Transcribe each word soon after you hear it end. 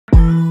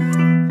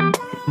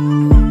Hey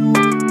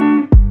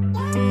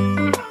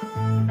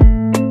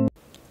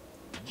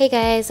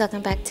guys,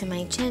 welcome back to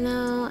my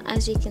channel.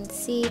 As you can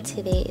see,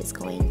 today is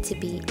going to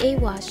be a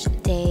wash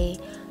day.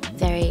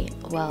 Very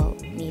well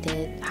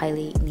needed,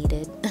 highly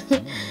needed.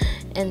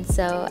 And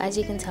so as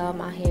you can tell,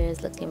 my hair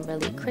is looking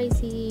really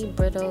crazy,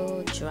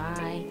 brittle,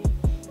 dry,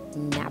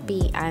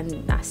 nappy,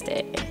 and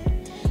nasty.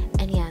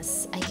 And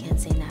yes, I can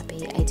say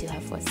nappy, I do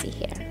have 4C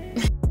hair.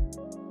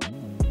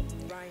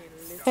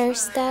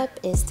 First step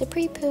is to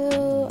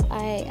pre-poo.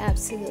 I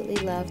absolutely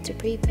love to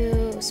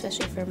pre-poo,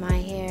 especially for my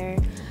hair.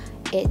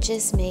 It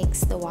just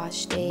makes the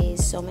wash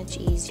days so much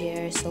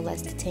easier, so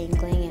less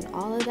detangling and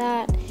all of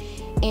that.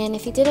 And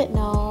if you didn't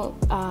know,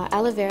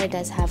 aloe vera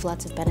does have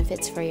lots of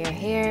benefits for your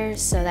hair.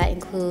 So that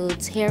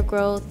includes hair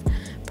growth,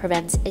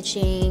 prevents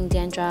itching,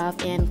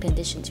 dandruff, and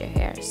conditions your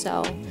hair.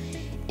 So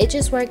it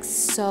just works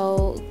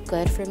so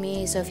good for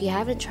me. So if you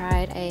haven't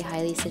tried, I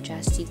highly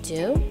suggest you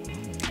do.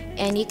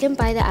 And you can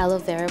buy the aloe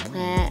vera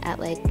plant at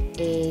like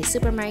a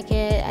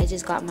supermarket. I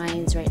just got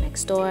mine right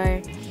next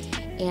door.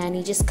 And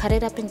you just cut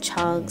it up in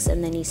chunks,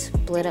 and then you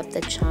split up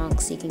the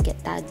chunks so you can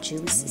get that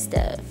juicy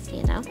stuff,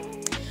 you know.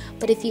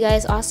 But if you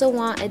guys also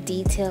want a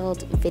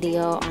detailed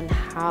video on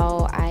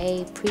how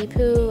I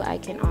pre-poo, I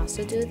can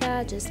also do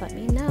that. Just let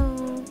me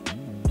know.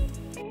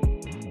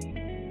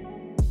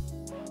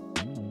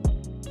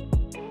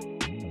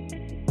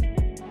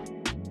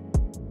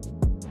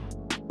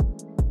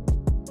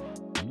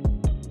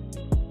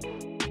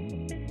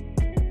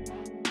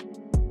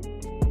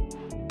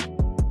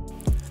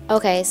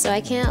 Okay, so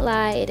I can't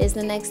lie, it is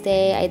the next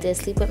day. I did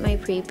sleep with my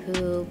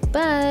pre-poo,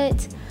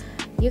 but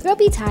your girl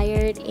be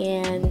tired,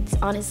 and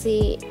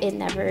honestly, it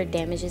never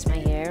damages my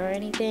hair or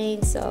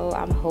anything, so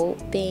I'm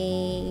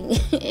hoping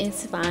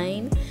it's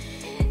fine.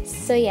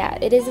 So yeah,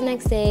 it is the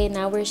next day.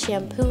 Now we're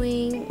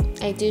shampooing.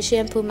 I do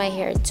shampoo my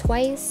hair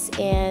twice,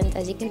 and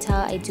as you can tell,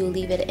 I do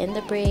leave it in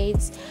the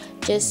braids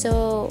just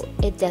so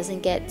it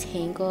doesn't get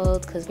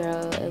tangled, because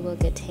girl, it will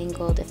get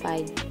tangled if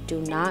I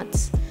do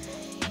not.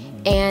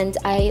 And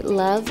I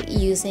love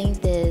using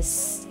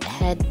this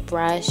head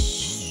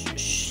brush,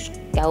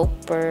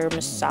 scalper,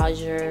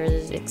 massager,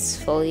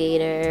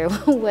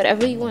 exfoliator,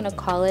 whatever you want to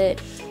call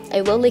it.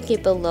 I will link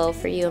it below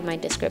for you in my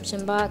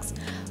description box,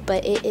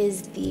 but it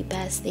is the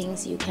best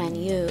things you can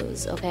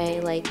use, okay?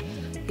 Like,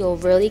 you'll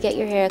really get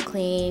your hair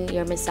clean,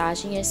 you're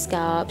massaging your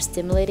scalp,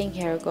 stimulating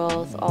hair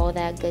growth, all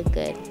that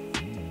good.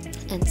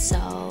 And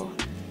so,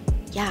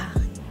 yeah,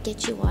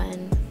 get you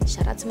one.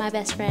 Shout out to my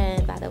best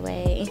friend, by the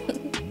way.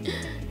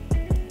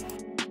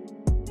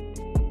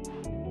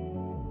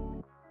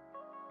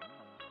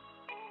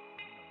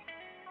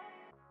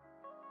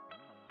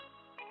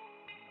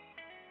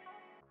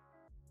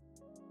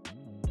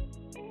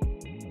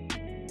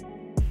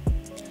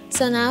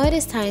 So now it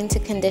is time to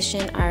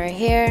condition our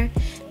hair.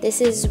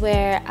 This is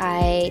where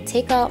I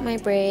take out my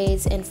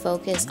braids and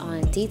focus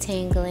on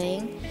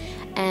detangling.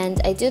 And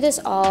I do this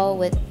all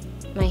with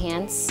my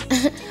hands.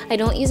 I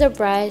don't use a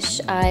brush.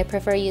 I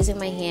prefer using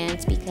my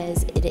hands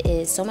because it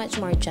is so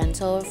much more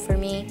gentle for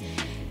me.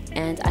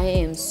 And I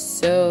am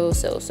so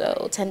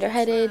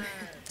tender-headed.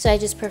 So I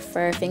just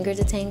prefer finger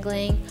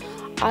detangling.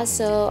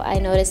 Also, I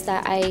noticed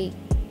that I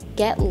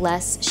get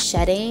less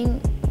shedding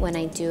when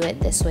I do it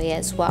this way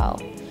as well.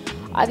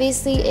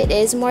 Obviously, it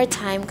is more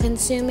time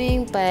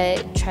consuming,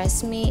 but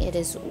trust me, it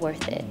is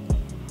worth it.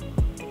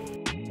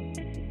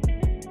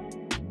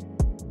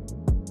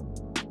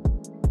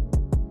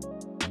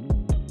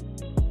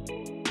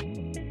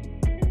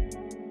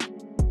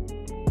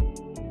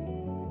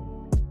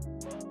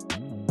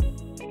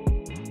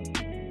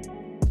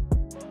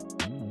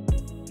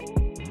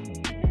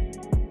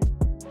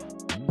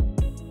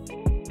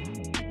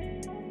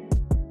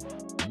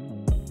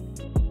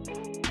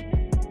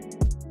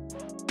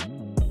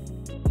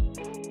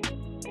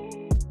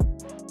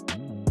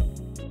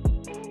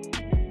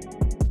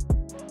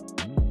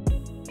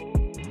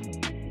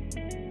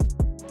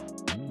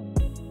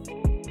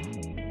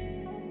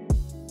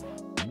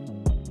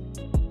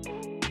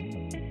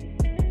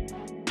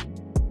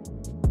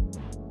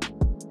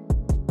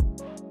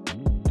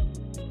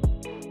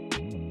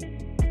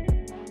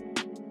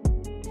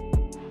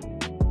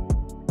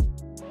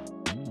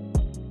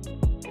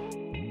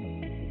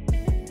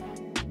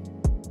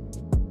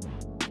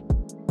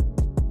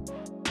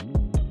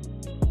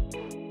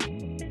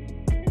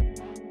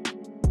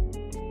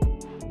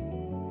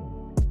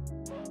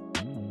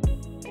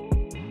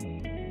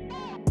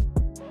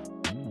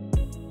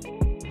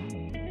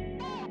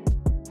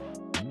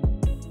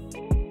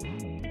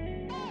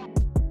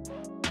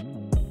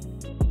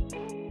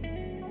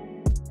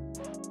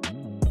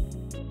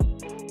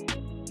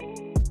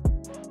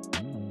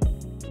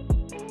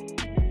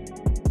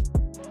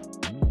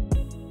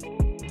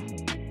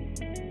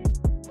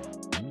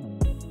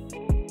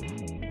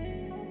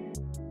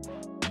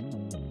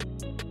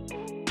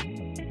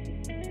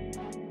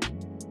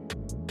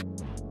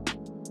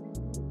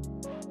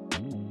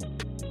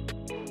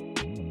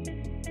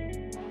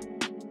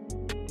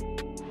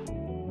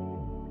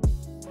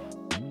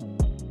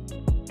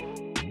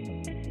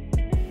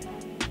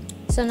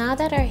 So now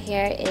that our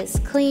hair is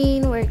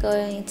clean, we're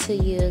going to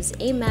use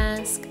a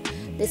mask.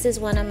 This is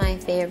one of my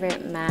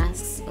favorite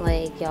masks.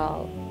 Like,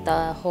 y'all,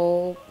 the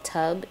whole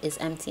tub is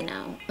empty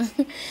now.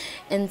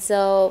 And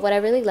so what I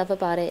really love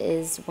about it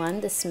is,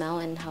 one, the smell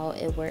and how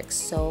it works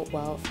so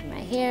well for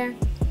my hair.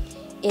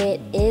 It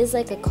is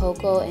like a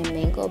cocoa and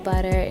mango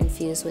butter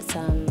infused with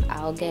some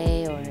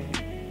algae.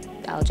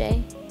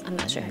 I'm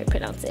not sure how to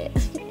pronounce it.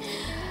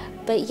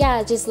 But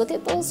yeah, just look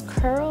at those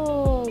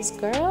curls,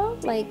 girl.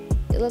 Like,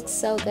 it looks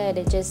so good.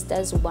 It just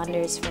does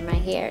wonders for my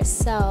hair.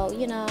 So,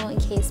 you know, in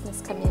case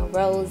Miss Camille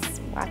Rose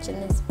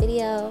watching this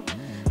video,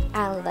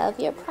 I love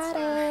your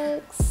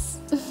products.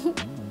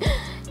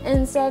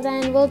 And so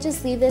then we'll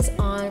just leave this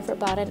on for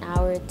about an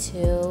hour or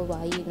two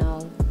while, you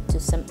know, do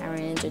some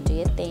errands or do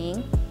your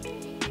thing.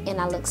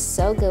 And I look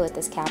so good with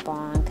this cap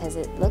on because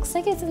it looks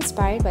like it's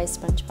inspired by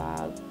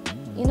SpongeBob,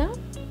 you know?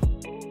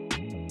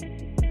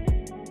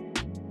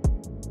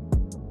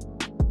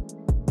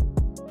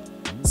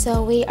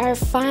 So we are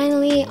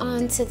finally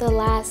on to the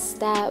last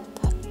step,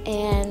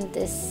 and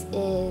this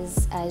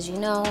is, as you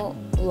know,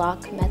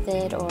 lock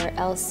method or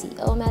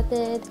LCO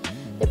method.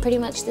 They're pretty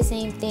much the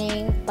same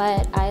thing,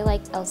 but I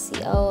like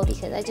LCO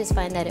because I just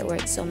find that it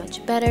works so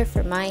much better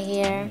for my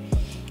hair.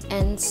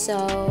 And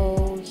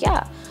so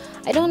yeah,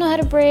 I don't know how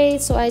to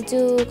braid, so I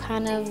do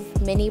kind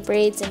of mini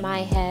braids in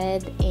my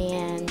head,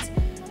 and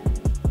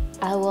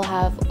I will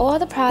have all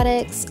the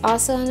products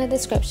also in the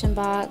description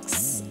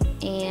box.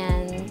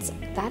 And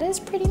that is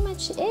pretty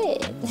much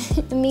it.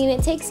 I mean,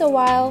 it takes a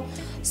while,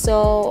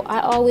 so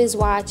I always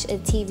watch a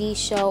TV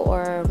show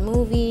or a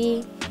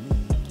movie,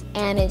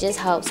 and it just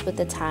helps with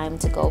the time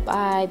to go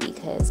by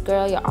because,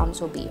 girl, your arms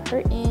will be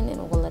hurting and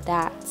all of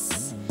that.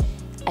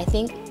 I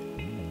think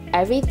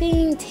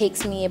everything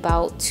takes me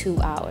about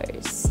 2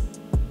 hours.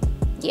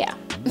 Yeah.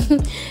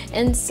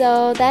 And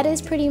so that is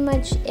pretty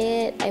much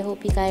it. I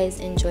hope you guys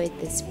enjoyed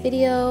this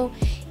video.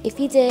 If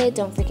you did,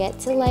 don't forget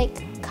to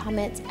like,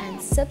 comment,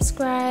 and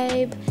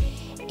subscribe.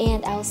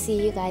 And I'll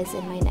see you guys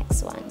in my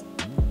next one.